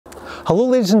Hello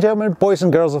ladies and gentlemen, boys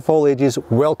and girls of all ages,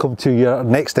 welcome to your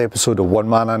next episode of One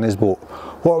Man and His Boat.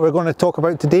 What are we going to talk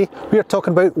about today? We are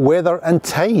talking about weather and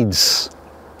tides.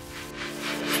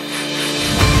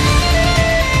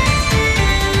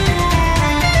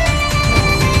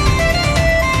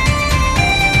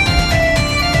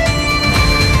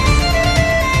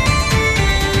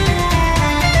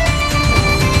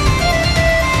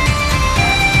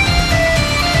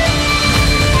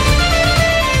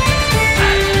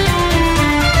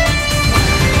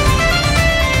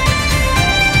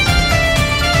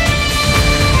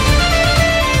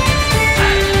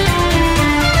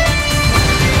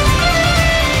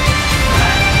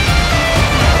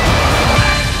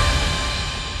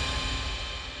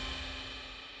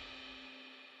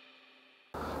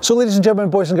 So ladies and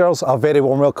gentlemen, boys and girls, a very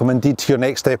warm welcome indeed to your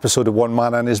next episode of One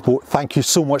Man and His Boat. Thank you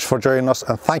so much for joining us,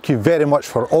 and thank you very much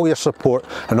for all your support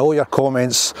and all your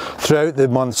comments throughout the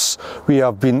months. We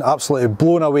have been absolutely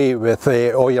blown away with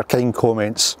all your kind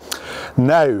comments.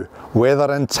 Now,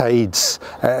 weather and tides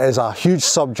is a huge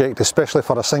subject, especially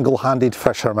for a single-handed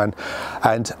fisherman,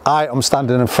 and I am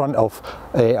standing in front of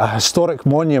a historic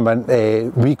monument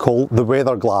we call the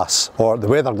Weather Glass, or the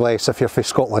Weather Glass if you're from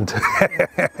Scotland.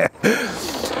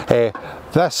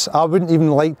 This, I wouldn't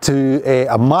even like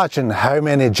to imagine how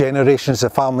many generations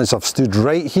of families have stood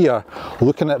right here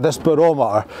looking at this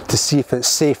barometer to see if it's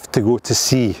safe to go to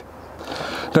sea.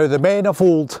 Now the men of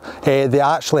old, they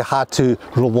actually had to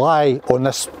rely on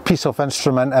this piece of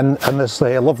instrument and this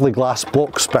lovely glass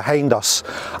box behind us,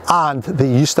 and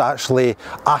they used to actually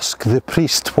ask the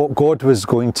priest what God was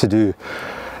going to do.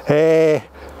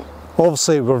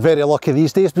 Obviously we're very lucky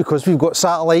these days because we've got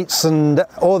satellites and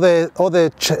all the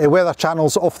weather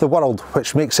channels of the world,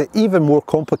 which makes it even more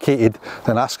complicated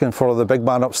than asking for the big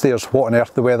man upstairs what on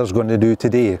earth the weather's going to do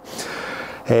today.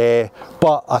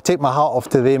 But I take my hat off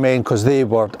to the men because they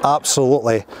were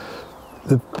absolutely,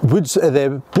 the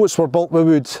boats were built with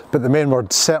wood, but the men were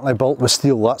certainly built with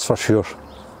steel, that's for sure.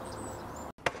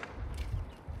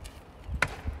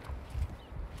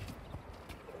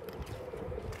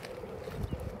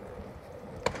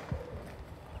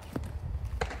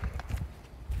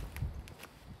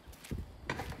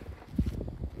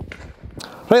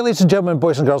 Right ladies and gentlemen,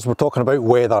 boys and girls, we're talking about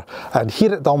weather, and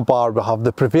here at Dunbar we have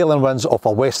the prevailing winds of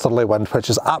a westerly wind, which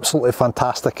is absolutely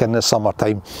fantastic in the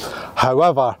summertime.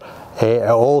 However, it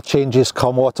all changes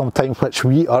come autumn time, which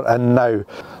we are in now.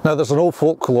 Now there's an old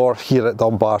folklore here at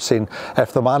Dunbar saying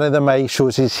if the man in the May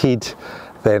shows his head,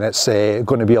 then it's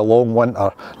going to be a long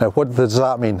winter. Now what does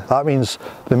that mean? That means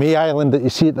the May Island that you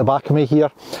see at the back of me here,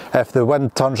 if the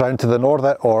wind turns round to the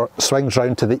north or swings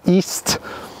round to the east,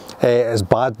 is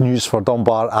bad news for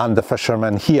Dunbar and the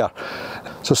fishermen here.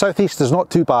 So southeast is not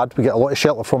too bad, we get a lot of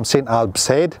shelter from St Abb's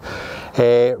Head,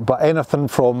 but anything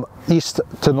from east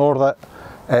to north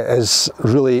is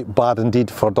really bad indeed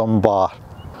for Dunbar.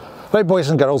 Right boys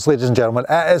and girls, ladies and gentlemen,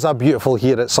 it is a beautiful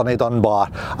here at sunny Dunbar,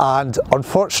 and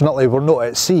unfortunately we're not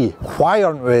at sea. Why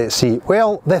aren't we at sea?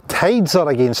 Well, the tides are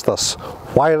against us.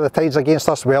 Why are the tides against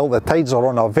us? Well, the tides are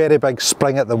on a very big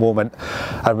spring at the moment,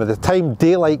 and by the time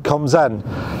daylight comes in,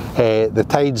 the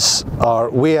tides are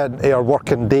way into our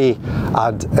working day,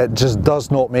 and it just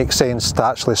does not make sense to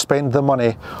actually spend the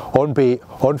money on bait,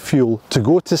 on fuel, to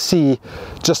go to sea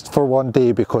just for one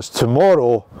day, because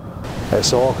tomorrow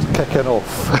it's all kicking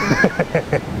off.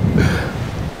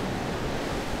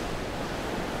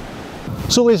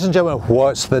 So ladies and gentlemen,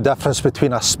 what's the difference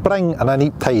between a spring and a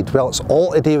neap tide? Well, it's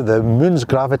all to do with the moon's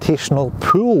gravitational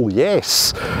pull,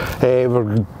 yes.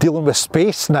 We're dealing with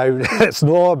space now. It's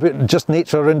not about just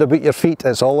nature around about your feet,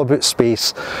 it's all about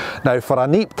space. Now for a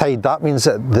neap tide, that means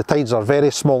that the tides are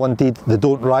very small indeed, they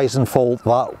don't rise and fall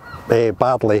that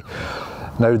badly.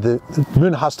 Now the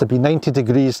moon has to be 90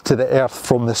 degrees to the earth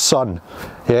from the sun.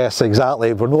 Yes,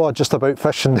 exactly. We're not just about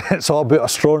fishing, it's all about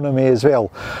astronomy as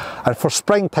well. And for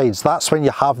spring tides, that's when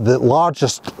you have the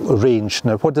largest range.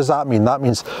 Now what does that mean? That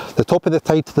means the top of the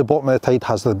tide to the bottom of the tide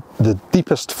has the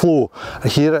deepest flow.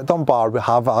 Here at Dunbar we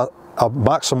have a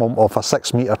maximum of a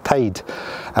 6 metre tide,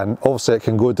 and obviously it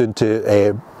can go down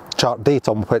to chart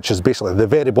datum, which is basically the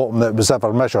very bottom that was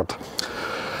ever measured.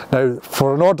 Now,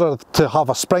 in order to have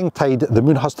a spring tide, the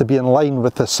moon has to be in line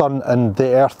with the sun and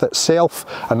the earth itself,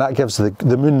 and that gives the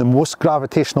moon the most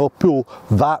gravitational pull.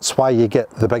 That's why you get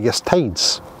the biggest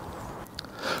tides.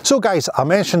 So guys, I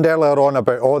mentioned earlier on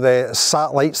about all the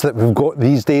satellites that we've got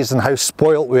these days and how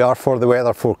spoilt we are for the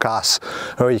weather forecasts.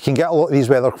 Now, you can get a lot of these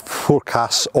weather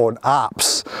forecasts on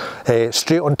apps,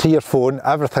 straight onto your phone.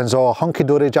 Everything's all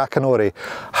hunky-dory, jackanory.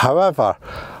 However,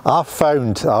 I've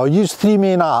found, I'll use 3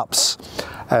 main apps,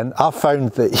 and I've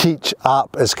found that each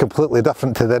app is completely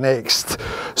different to the next.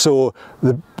 So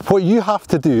what you have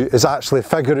to do is actually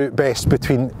figure out best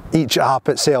between each app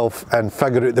itself and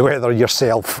figure out the weather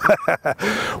yourself.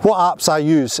 What apps I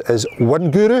use is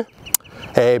Wind Guru,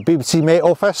 BBC Met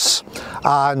Office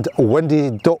and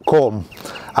windy.com,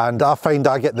 and I find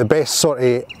I get the best sort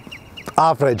of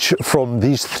average from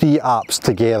these three apps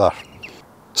together.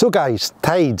 So guys,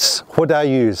 tides, what do I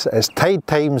use? It's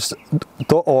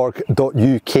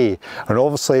tidetimes.org.uk, and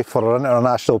obviously for our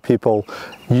international people,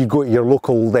 you go to your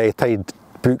local tide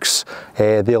books,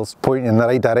 they'll point in the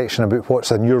right direction about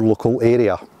what's in your local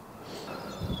area.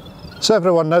 So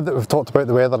everyone, now that we've talked about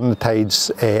the weather and the tides,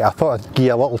 I thought I'd give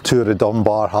you a little tour of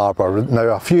Dunbar Harbour. Now,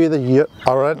 a few of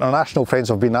our international friends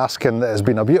have been asking that it's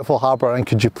been a beautiful harbour and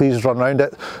could you please run around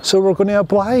it, so we're going to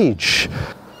oblige.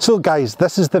 So guys,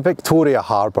 this is the Victoria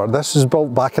Harbour. This was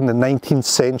built back in the 19th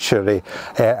century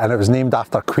and it was named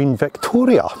after Queen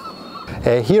Victoria.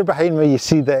 Here behind me you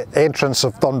see the entrance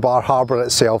of Dunbar Harbour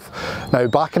itself. Now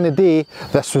back in the day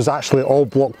this was actually all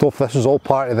blocked off, this was all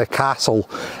part of the castle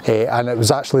and it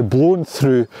was actually blown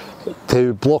through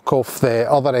to block off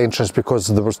the other entrance because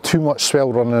there was too much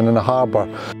swell running in the harbour.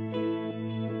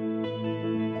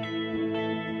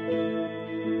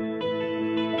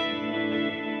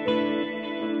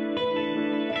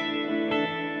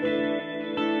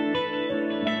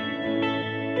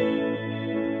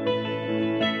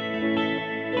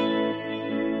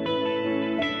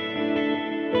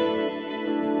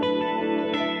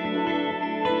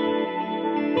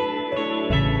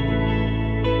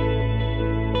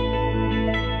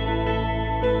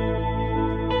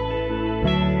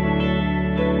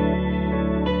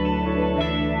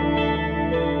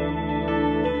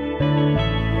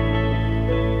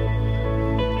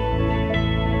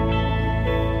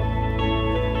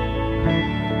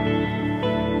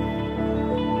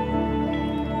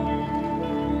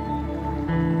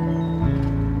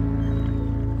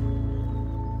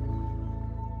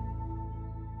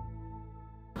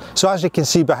 So as you can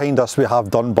see behind us we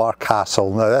have Dunbar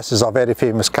Castle. Now this is a very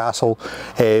famous castle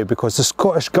because the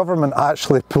Scottish Government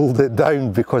actually pulled it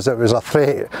down because it was a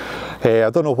threat. I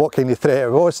don't know what kind of threat it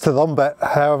was to them, but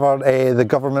however the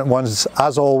government ones,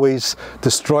 as always,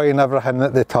 destroying everything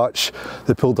that they touch.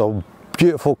 They pulled a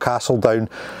beautiful castle down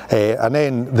and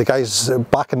then the guys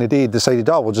back in the day decided,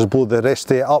 oh, we'll just blow the rest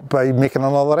of it up by making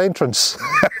another entrance.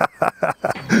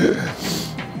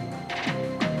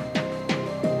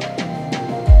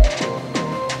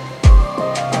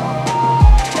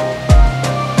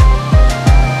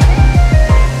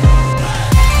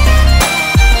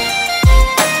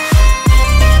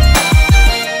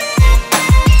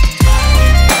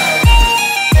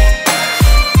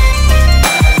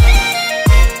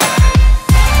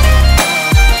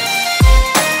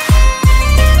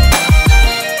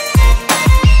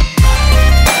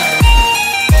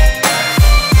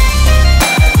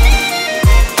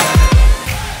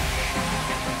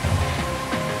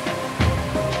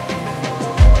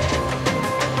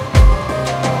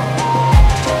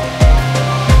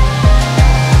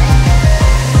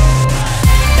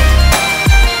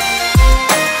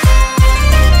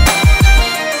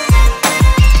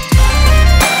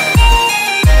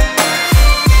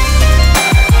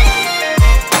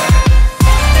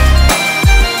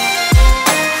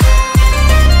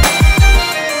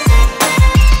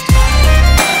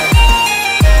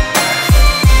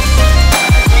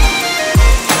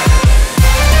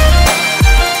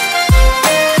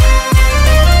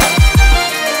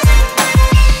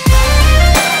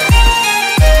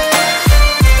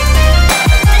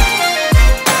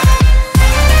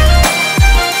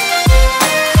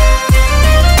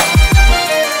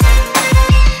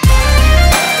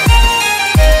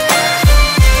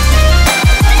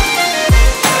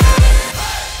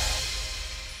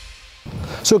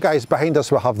 So guys, behind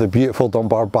us we have the beautiful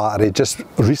Dunbar Battery, just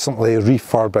recently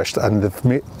refurbished, and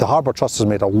the Harbour Trust has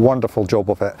made a wonderful job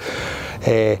of it.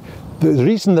 The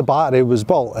reason the battery was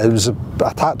built, it was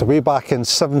attacked way back in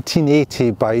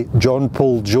 1780 by John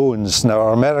Paul Jones. Now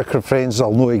our American friends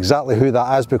will know exactly who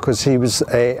that is because he was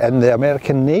in the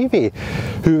American Navy,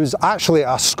 who was actually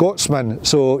a Scotsman.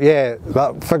 So yeah,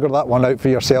 figure that one out for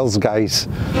yourselves, guys.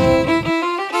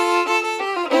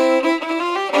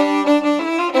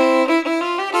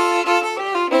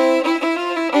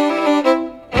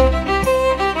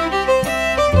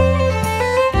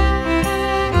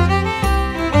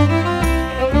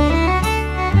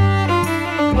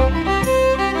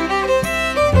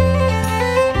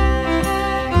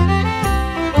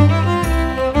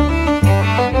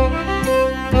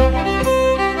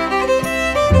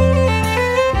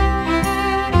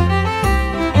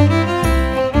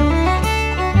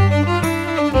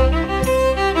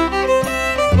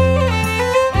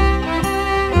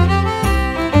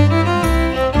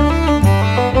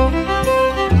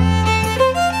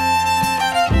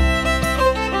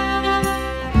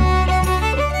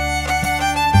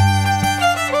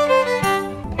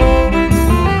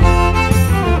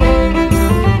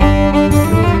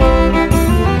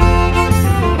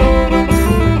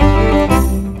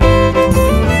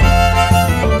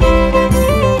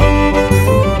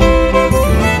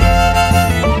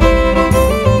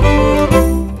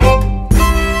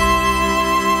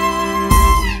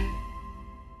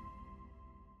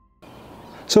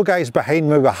 So guys, behind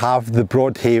me we have the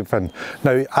Broadhaven.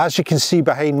 Now as you can see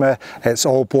behind me, it's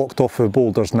all blocked off with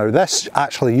boulders. Now this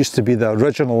actually used to be the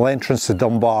original entrance to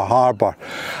Dunbar Harbour,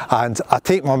 and I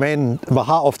take my hat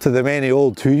off to the many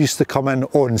old who used to come in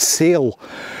on sail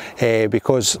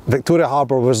because Victoria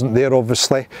Harbour wasn't there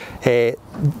obviously. The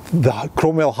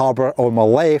Cromwell Harbour on my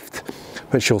left,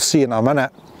 which you'll see in a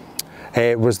minute,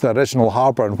 was the original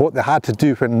harbour, and what they had to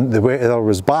do when the weather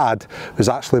was bad was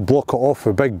actually block it off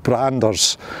with big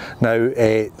branders. Now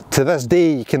to this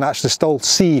day you can actually still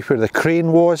see where the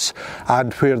crane was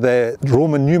and where the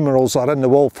Roman numerals are in the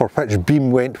wall for which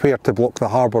beam went where to block the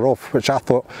harbour off, which I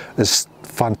thought is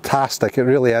fantastic. It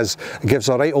really is. It gives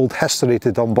a right old history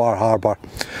to Dunbar Harbour.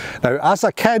 Now as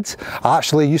a kid I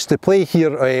actually used to play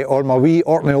here on my wee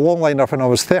Orkney longliner when I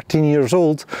was 13 years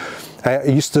old. I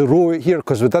used to row out here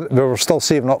because we were still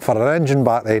saving up for an engine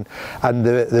back then, and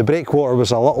the breakwater was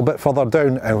a little bit further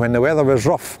down, and when the weather was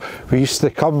rough we used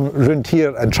to come round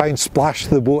here and try and splash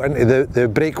the boat into the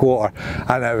breakwater,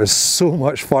 and it was so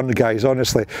much fun guys,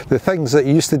 honestly. The things that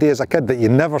you used to do as a kid that you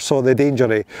never saw the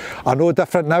danger of are no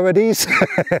different nowadays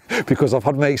because I've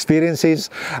had my experiences,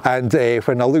 and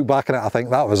when I look back on it I think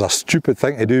that was a stupid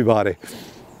thing to do, Barry.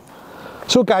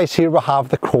 So guys, here we have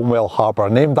the Cromwell Harbour,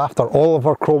 named after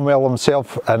Oliver Cromwell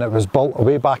himself, and it was built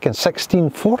way back in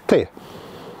 1640.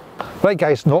 Right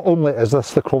guys, not only is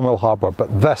this the Cromwell Harbour,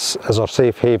 but this is our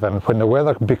safe haven. When the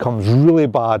weather becomes really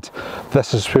bad,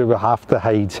 this is where we have to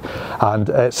hide, and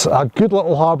it's a good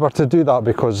little harbour to do that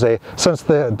because since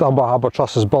the Dunbar Harbour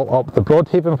Trust has built up the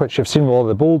Broadhaven, which you've seen with all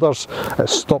the boulders,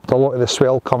 it's stopped a lot of the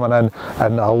swell coming in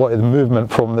and a lot of the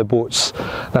movement from the boats.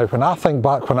 Now when I think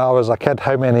back when I was a kid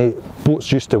how many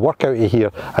boats used to work out of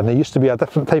here, and there used to be a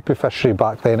different type of fishery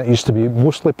back then. It used to be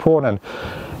mostly prawning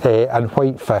and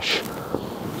whitefish.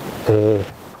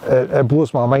 It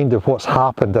blows my mind of what's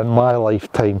happened in my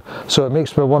lifetime, so it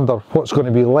makes me wonder what's going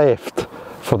to be left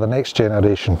for the next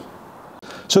generation.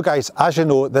 So guys, as you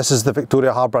know, this is the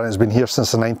Victoria Harbour and it's been here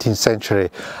since the 19th century,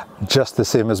 just the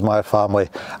same as my family,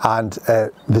 and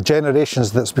the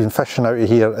generations that's been fishing out of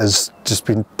here has just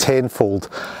been tenfold,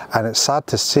 and it's sad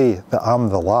to say that I'm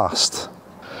the last.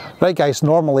 Right guys,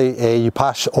 normally you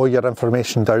pass all your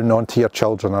information down onto your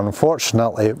children, and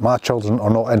unfortunately my children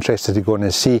are not interested in going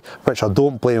to sea, which I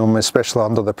don't blame them, especially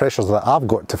under the pressures that I've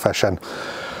got to fish in.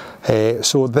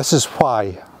 So this is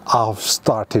why I've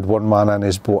started One Man in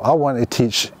His Boat. I want to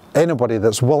teach anybody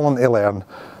that's willing to learn.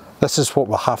 This is what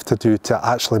we have to do to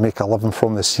actually make a living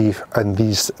from the sea in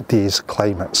these days'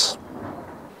 climates.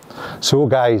 So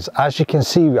guys, as you can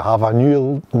see we have a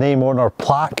new name on our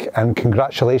plaque, and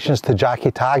congratulations to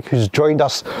Jackie Tagg who's joined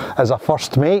us as a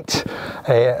first mate.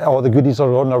 All the goodies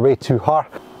are on their way to her.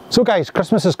 So guys,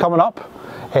 Christmas is coming up.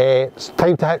 It's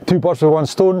time to hit two birds with one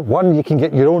stone. One, you can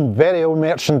get your own very own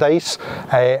merchandise,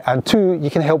 and two, you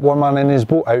can help One Man in His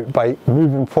Boat out by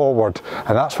moving forward,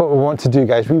 and that's what we want to do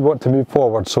guys. We want to move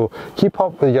forward, so keep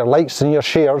up with your likes and your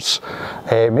shares.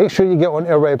 Make sure you get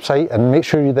onto our website and make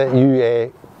sure that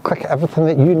you click everything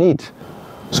that you need.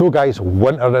 So guys,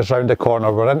 winter is round the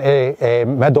corner. We're into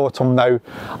mid-autumn now,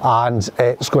 and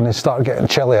it's going to start getting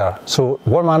chillier. So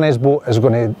One Man in His Boat is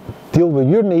going to deal with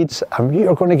your needs, and we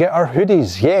are going to get our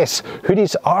hoodies. Yes,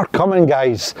 hoodies are coming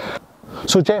guys.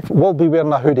 So Jeff will be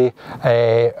wearing a hoodie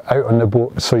out on the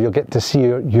boat, so you'll get to see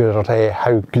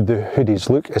how good the hoodies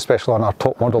look, especially on our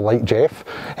top model like Jeff.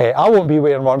 I won't be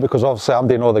wearing one because obviously I'm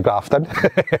doing all the grafting.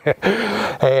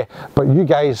 But you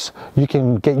guys, you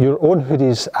can get your own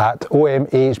hoodies at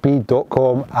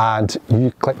omahb.com, and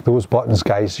you click those buttons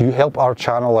guys. You help our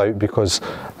channel out because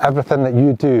everything that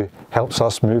you do helps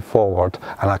us move forward,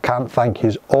 and I can't thank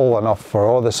you all enough for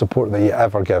all the support that you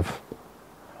ever give.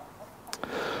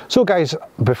 So guys,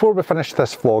 before we finish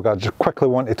this vlog, I just quickly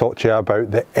want to talk to you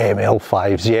about the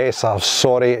ML5s. Yes, I'm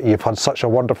sorry you've had such a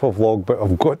wonderful vlog, but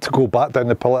I've got to go back down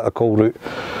the political route.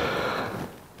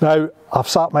 Now, I've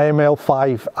sat my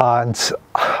ML5 and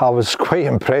I was quite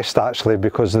impressed actually,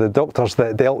 because the doctors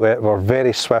that dealt with it were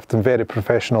very swift and very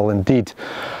professional indeed.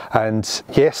 And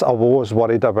yes, I was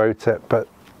worried about it, but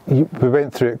we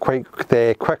went through it quite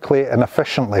quickly and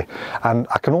efficiently, and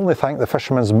I can only thank the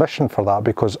Fisherman's Mission for that,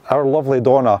 because our lovely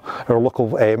Donna, our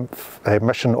local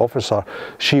mission officer,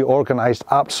 she organised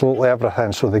absolutely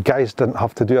everything, so the guys didn't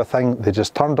have to do a thing. They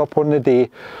just turned up on the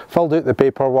day, filled out the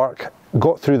paperwork,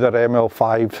 got through their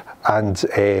ML5 and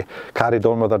carried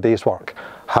on with their day's work.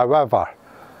 However,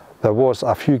 there was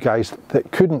a few guys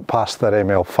that couldn't pass their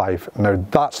ML5. Now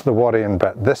that's the worrying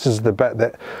bit. This is the bit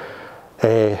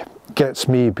that gets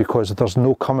me, because there's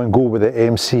no come and go with the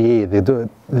MCA.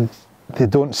 They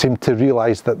don't seem to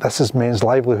realise that this is men's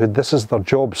livelihood, this is their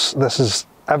jobs, this is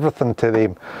everything to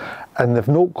them, and they've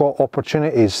not got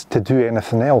opportunities to do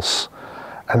anything else.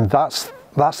 And that's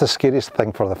the scariest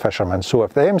thing for the fishermen. So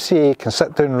if the MCA can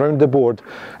sit down around the board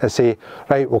and say,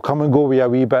 right, we'll come and go with a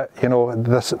wee bit, you know,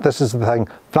 this is the thing,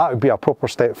 that would be a proper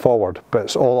step forward, but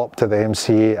it's all up to the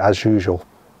MCA as usual.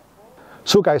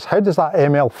 So guys, how does that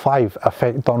ML5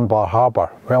 affect Dunbar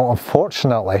Harbour? Well,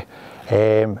 unfortunately,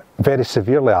 very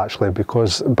severely actually,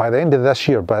 because by the end of this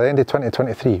year, by the end of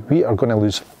 2023, we are going to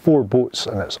lose 4 boats,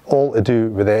 and it's all to do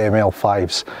with the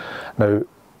ML5s. Now,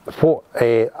 what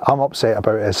I'm upset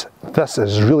about is this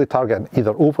is really targeting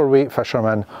either overweight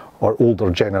fishermen or older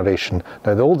generation.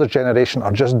 Now the older generation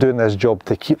are just doing this job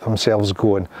to keep themselves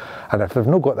going, and if they've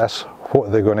not got this, what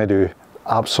are they going to do?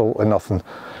 Absolutely nothing.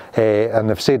 And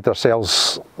they've said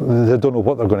themselves they don't know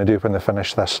what they're going to do when they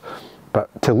finish this. But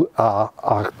to a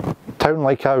town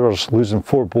like ours losing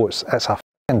 4 boats, it's a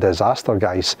f***ing disaster,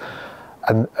 guys.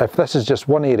 And if this is just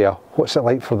one area, what's it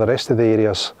like for the rest of the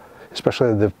areas,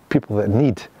 especially the people that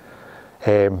need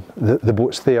the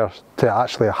boats there to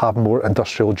actually have more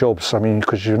industrial jobs? I mean,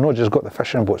 because you've not just got the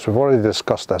fishing boats, we've already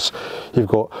discussed this. You've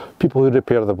got people who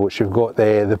repair the boats, you've got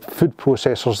the food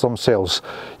processors themselves,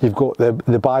 you've got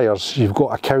the buyers, you've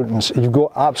got accountants, you've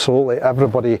got absolutely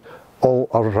everybody all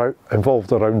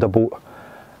involved around a boat,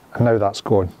 and now that's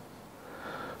gone.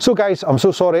 So guys, I'm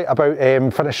so sorry about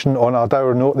finishing on a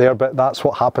dour note there, but that's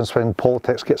what happens when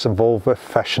politics gets involved with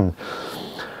fishing.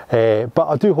 But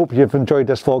I do hope you've enjoyed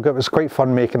this vlog. It was quite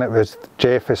fun making it with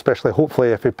Jeff, especially hopefully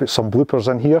if we put some bloopers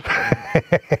in here.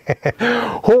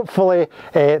 Hopefully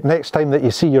next time that you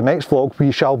see your next vlog,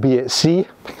 we shall be at sea.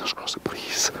 Fingers crossed,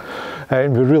 please.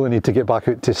 And we really need to get back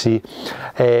out to sea.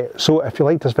 So if you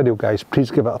liked this video, guys,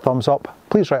 please give it a thumbs up.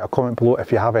 Please write a comment below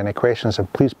if you have any questions,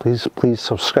 and please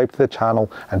subscribe to the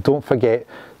channel, and don't forget,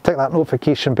 tick that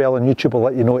notification bell, and YouTube will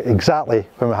let you know exactly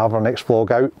when we have our next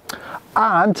vlog out.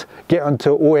 And get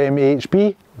onto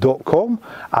OMAHB.com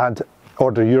and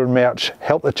order your merch.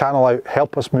 Help the channel out,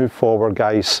 help us move forward,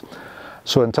 guys.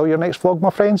 So until your next vlog, my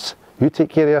friends, you take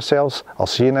care of yourselves. I'll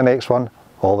see you in the next one.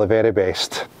 All the very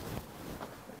best.